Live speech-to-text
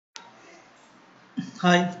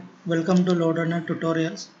Hi, welcome to Loadrunner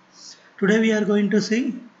tutorials. Today we are going to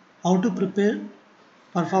see how to prepare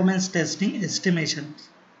performance testing estimations.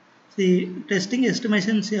 See, testing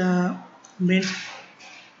estimations means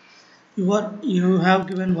you have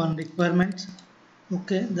given one requirement.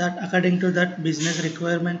 Okay, that according to that business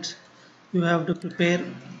requirement, you have to prepare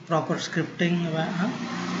proper scripting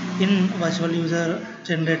in virtual user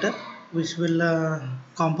generator, which will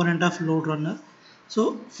component of load runner.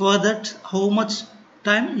 So for that, how much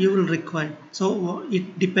time you will require? So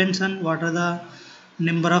it depends on what are the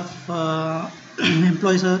number of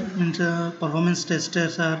employees or means, performance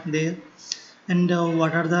testers are there, and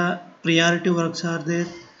what are the priority works are there.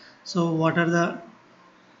 So what are the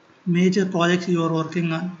major projects you are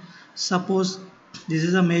working on? Suppose this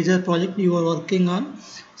is a major project you are working on,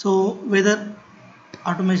 so whether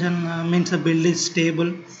automation means a build is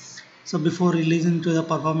stable, so before releasing to the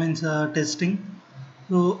performance testing,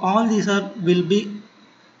 so all these are will be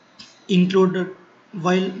included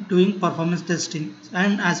while doing performance testing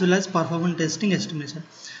and as well as performance testing estimation.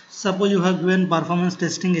 Suppose you have given performance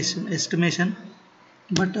testing estimation,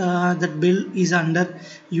 but that bill is under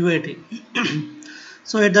UAT.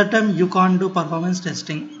 So at that time you can't do performance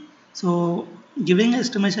testing. So giving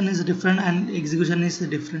estimation is different and execution is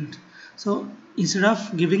different. So instead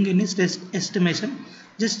of giving any test estimation,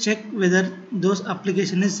 just check whether those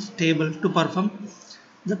application is stable to perform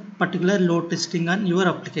the particular load testing on your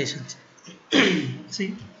applications.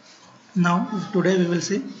 See, now today we will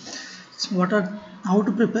see what are how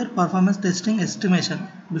to prepare performance testing estimation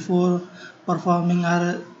before performing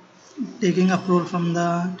or taking approval from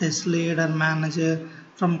the test lead or manager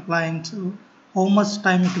from client. So how much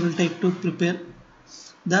time it will take to prepare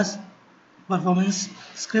thus performance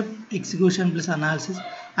script execution plus analysis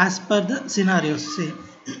as per the scenarios. See,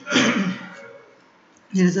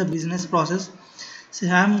 here is a business process. So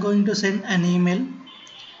I am going to send an email.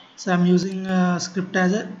 So I am using a script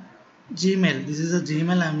as a Gmail. This is a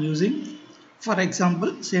Gmail I am using. For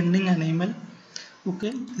example, sending an email.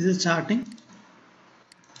 Okay, this is charting.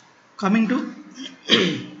 Coming to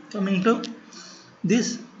coming to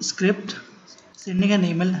this script, sending an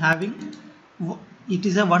email having it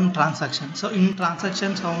is a one transaction. So in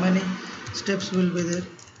transactions, how many steps will be there?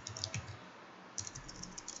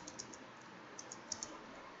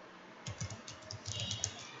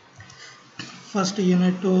 First you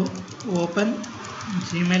need to open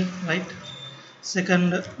Gmail, right?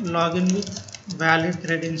 Second, login with valid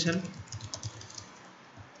credential.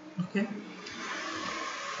 Okay,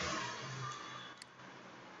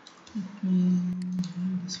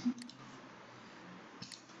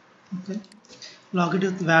 okay, log it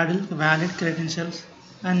with valid credentials,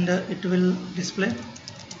 and it will display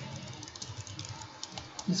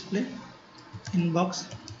inbox.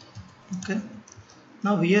 Okay,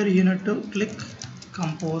 now here you need to click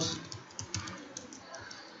compose,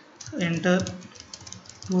 enter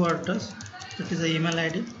two address, that is the email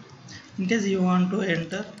ID. In case you want to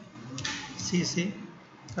enter CC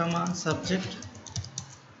comma subject.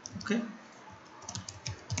 Okay,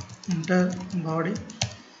 enter body.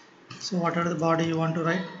 So what are the body you want to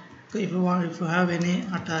write? Okay, if you have any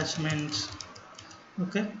attachments,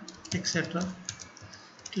 okay, etc.,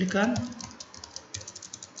 click on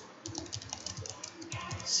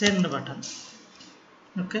send button.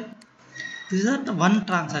 Okay, these are the one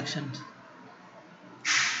transaction.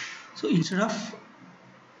 So instead of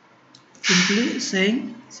simply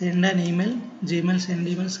saying send an email, Gmail send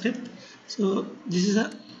email script, so this is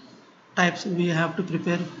a types we have to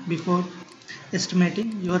prepare before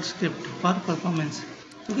estimating your script for performance.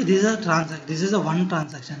 Okay, this is a one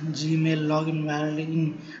transaction. Gmail login valid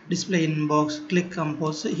in display inbox, click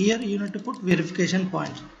compose. So here you need to put verification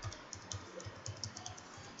point.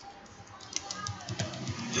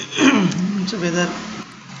 So whether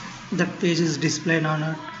that page is displayed or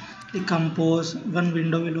not, click compose, one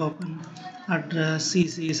window will open, address,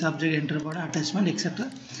 CC, subject, enter body, attachment,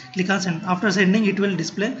 etc. Click on send. After sending, it will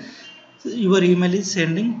display your email is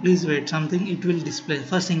sending, please wait, something it will display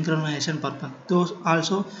for synchronization purpose. Those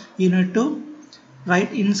also you need to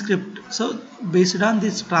write in script. So based on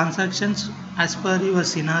these transactions, as per your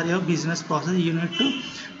scenario business process, you need to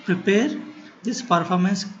prepare this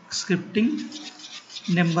performance scripting,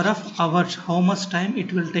 number of hours, how much time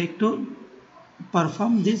it will take to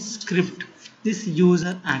perform this script, this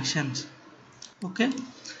user actions. Okay,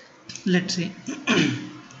 let's see.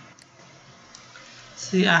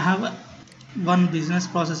 See, I have one business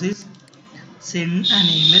process is send an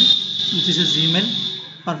email, which is a Gmail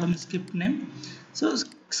perform script name. So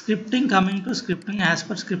scripting, coming to scripting, as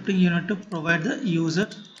per scripting you need to provide the user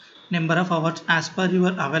number of hours as per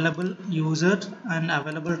your available users and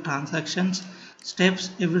available transactions. steps,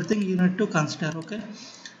 everything you need to consider. Okay,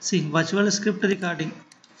 see, virtual script recording.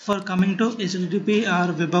 For coming to HTTP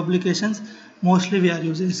or web applications, mostly we are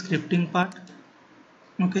using scripting part.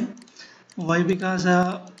 Okay, why? Because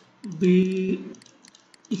we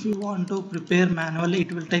if you want to prepare manually,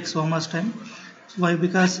 it will take so much time. Why?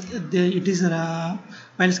 Because it is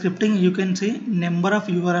while scripting you can see number of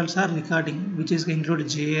URLs are recording, which is include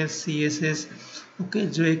JS, CSS, okay,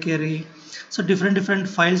 jQuery. So different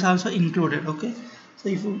files also included. Okay, so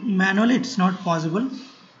if manually it's not possible.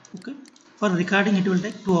 Okay, for recording it will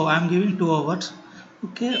take 2 hours. I am giving 2 hours.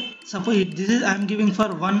 Okay, suppose this is I am giving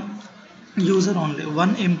for one user only,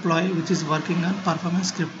 one employee which is working on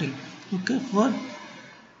performance scripting. Okay, for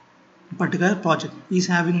particular project he is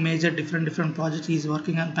having major different projects he is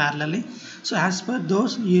working on parallelly. So as per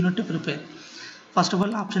those you need to prepare. First of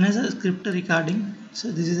all, option is a script recording.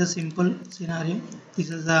 So this is a simple scenario. This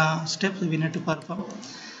is the steps we need to perform.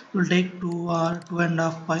 It will take 2 or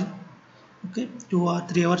 2.5 5. Okay, 2 or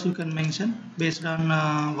 3 hours you can mention based on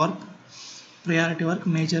work, priority work,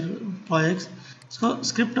 major projects. So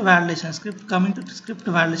script validation, script coming to script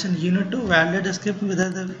validation, you need to validate the script whether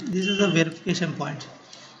this is a verification point.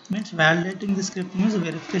 Means validating the script means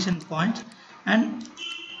verification point. And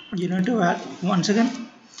you need to once again,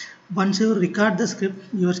 once you record the script,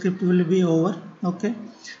 your script will be over. Okay,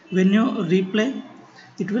 when you replay,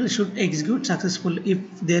 it will should execute successfully. If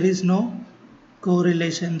there is no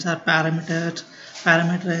correlations or parameterized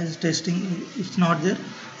testing, it's not there,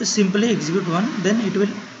 just simply execute one, then it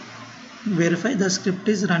will verify the script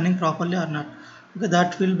is running properly or not. Okay,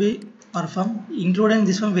 that will be performed, including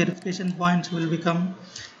this one. Verification points will become,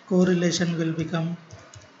 correlation will become,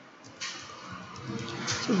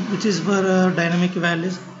 so which is for dynamic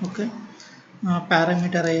values. Okay,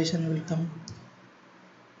 parameterization will come.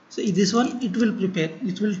 So this one it will prepare,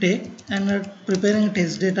 it will take, and preparing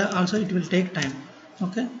test data also it will take time.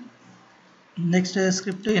 Okay, next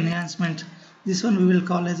script enhancement, this one we will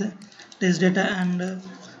call as a test data and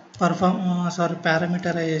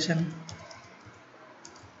parameterization.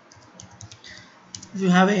 If you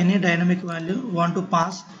have any dynamic value want to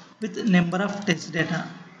pass with number of test data.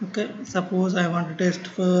 Okay, suppose I want to test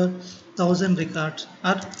for 1000 records,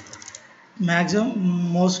 or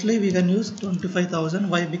maximum, mostly we can use 25,000.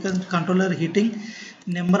 Why? Because controller hitting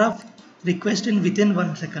number of requests in within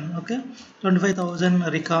 1 second. Okay, 25,000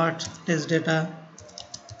 records test data.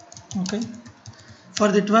 Okay, for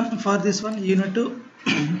this one you need to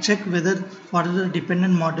check whether what are the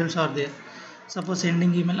dependent modules are there. Suppose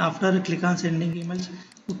sending email, after click on sending emails,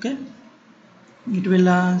 okay, it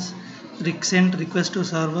will send request to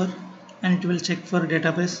server, and it will check for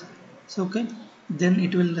database. So okay, then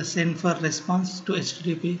it will send for response to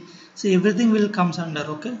HTTP. So everything will comes under.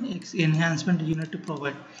 Okay, enhancement you need to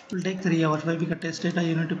provide. It will take 3 hours. Why? Because test data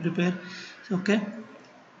you need to prepare. So okay,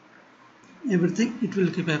 everything it will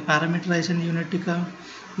keep a parameterization you need to come,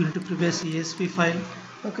 you need to prepare CSV file.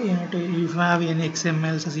 Okay, you need to, if you have any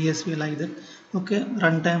XML, CSV like that. Okay,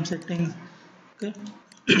 runtime settings. Okay,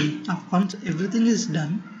 once everything is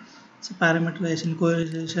done, so parameterization,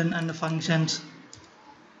 correlation, and the functions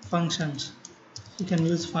you can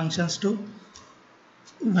use functions to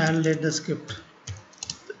validate the script,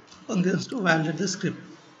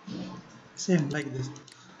 same like this.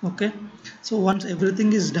 Okay, so once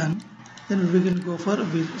everything is done, then we can go for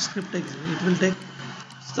script execute. It will take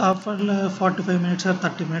for 45 minutes or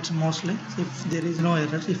 30 minutes mostly. So if there is no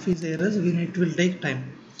errors, if is errors, it will take time.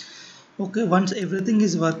 Okay, once everything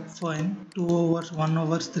is work fine, 2 hours, 1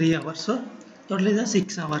 hours, 3 hours, so totally the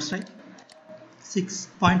 6 hours, right?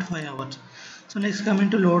 6.5 hours. So next, coming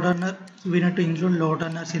to load runner, we need to include load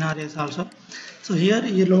runner scenarios also. So here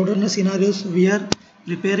your load runner scenarios, we are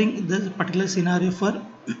preparing the particular scenario for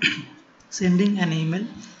sending an email,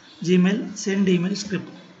 Gmail send email script.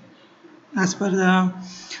 As per the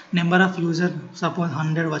number of users, suppose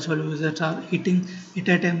 100 virtual users are hitting at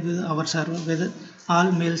a time with our server, whether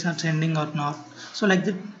all mails are sending or not. So like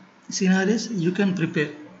that scenarios you can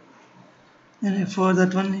prepare, and for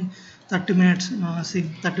that one 30 minutes,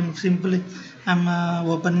 30 minutes simply I'm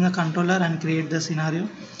opening a controller and create the scenario.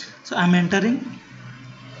 So I'm entering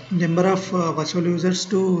number of virtual users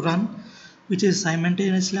to run, which is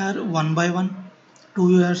simultaneously or one by one,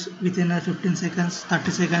 2 years within 15 seconds,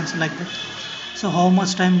 30 seconds, like that. So how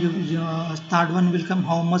much time you third one will come,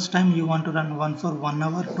 how much time you want to run, one for 1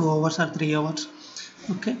 hour, 2 hours, or 3 hours.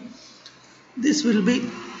 Okay, this will be,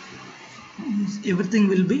 everything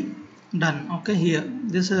will be done. Okay, here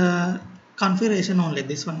this configuration only,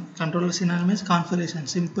 this one controller scenario means configuration.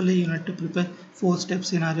 Simply you need to prepare 4-step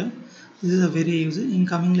scenario. This is a very easy. In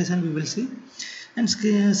coming lesson we will see. And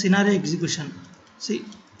scenario execution, see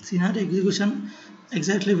Scenario execution,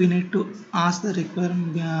 exactly we need to ask the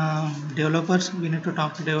requirement developers, we need to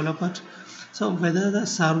talk to developers. So whether the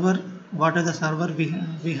server, what are the server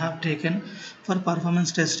we have taken for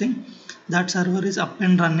performance testing, that server is up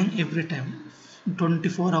and running every time,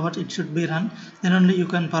 24 hours it should be run, then only you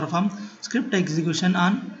can perform script execution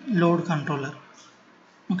on load controller.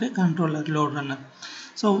 Okay, controller load runner.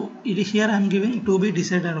 So it is here I am giving to be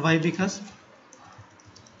decided. Why? Because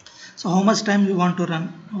so how much time you want to run,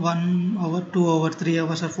 1 hour, 2 hour, 3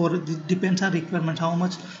 hours or 4, it depends on requirements, how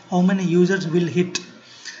much, how many users will hit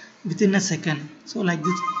within a second. So like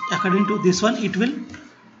this, according to this one it will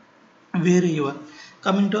vary your.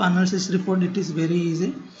 Coming to analysis report, it is very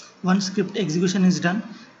easy. Once script execution is done,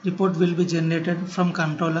 report will be generated from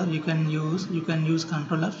controller. You can use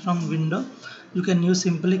controller from window. You can use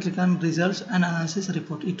simply click on results and analysis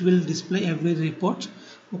report, it will display every report.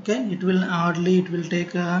 Okay, it will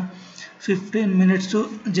take 15 minutes to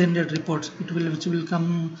generate reports, which will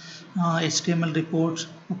come HTML reports.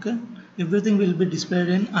 Okay, everything will be displayed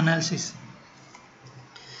in analysis.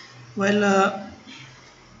 While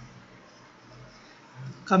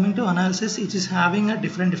coming to analysis, it is having a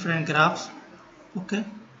different graphs. Okay,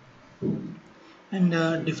 and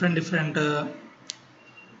different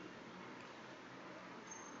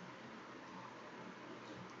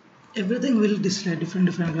everything will display different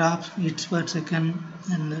graphs, hits per second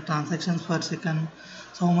and the transactions per second.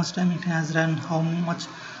 So how much time it has run, how much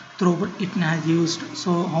throughput it has used,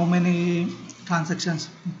 so how many transactions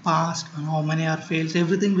passed and how many are failed,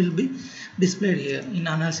 everything will be displayed here in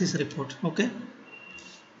analysis report. Okay,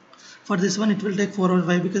 for this one it will take 4 or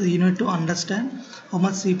 5, because you need to understand how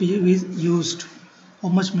much CPU is used, how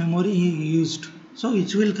much memory is used. So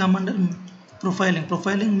it will come under profiling.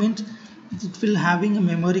 Profiling means it will having a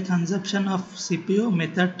memory consumption of CPU,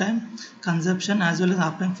 method time consumption, as well as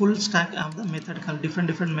uptime, full stack of the method call.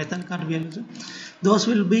 Different method call we are using, those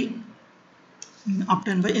will be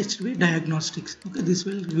obtained by HTTP diagnostics. Okay, this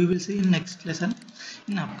will we will see in next lesson,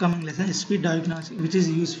 in upcoming lesson. HTTP diagnostic, which is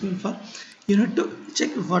useful for, you need to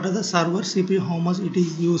check what are the server CPU, how much it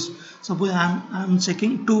is used. Suppose I'm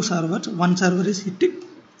checking 2 servers, one server is hitting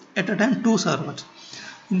at a time 2 servers.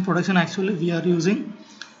 In production actually we are using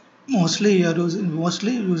mostly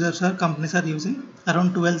users or companies are using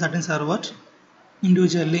around 12-13 servers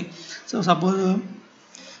individually. So suppose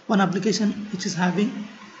one application which is having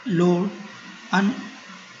load and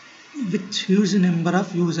with huge number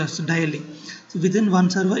of users daily, so within one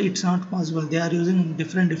server it's not possible, they are using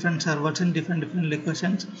different servers in different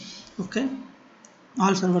locations. Okay,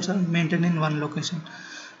 all servers are maintained in one location.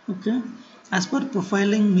 Okay, as per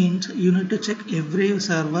profiling means you need to check every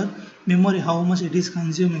server memory, how much it is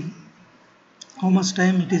consuming, how much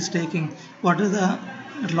time it is taking, what are the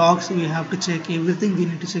logs we have to check, everything we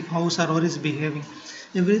need to check, how server is behaving,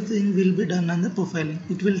 everything will be done on the profiling.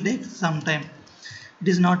 It will take some time, it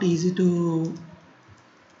is not easy to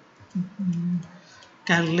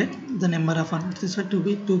calculate the number of one. This one to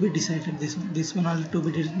be decided, this one also to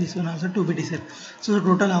be, this one also to be decided. So the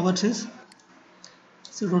total hours is,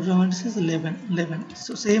 11.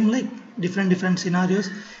 So same like different scenarios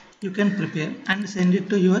you can prepare and send it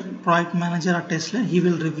to your project manager or tester. He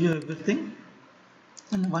will review everything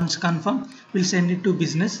and once confirmed we'll send it to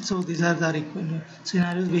business. So these are the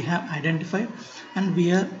scenarios we have identified, and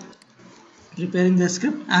we are preparing the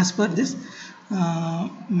script as per this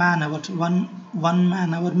man hours. One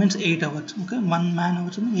man hour means 8 hours. Okay, one man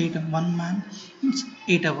hours means 8 hours. One man means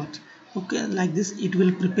 8 hours. Okay, like this it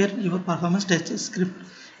will prepare your performance test script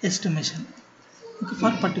estimation, okay,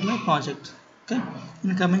 for particular project. Okay,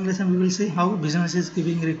 in coming lesson we will see how business is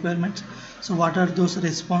giving requirements. So what are those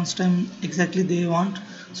response time exactly they want,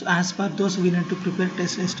 so as per those we need to prepare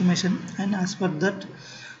test estimation, and as per that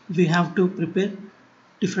we have to prepare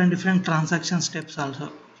different transaction steps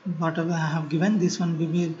also. Whatever I have given, this one will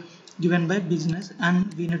be given by business,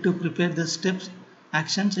 and we need to prepare the steps,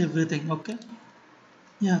 actions, everything. Okay,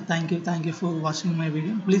 yeah, thank you for watching my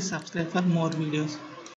video. Please subscribe for more videos.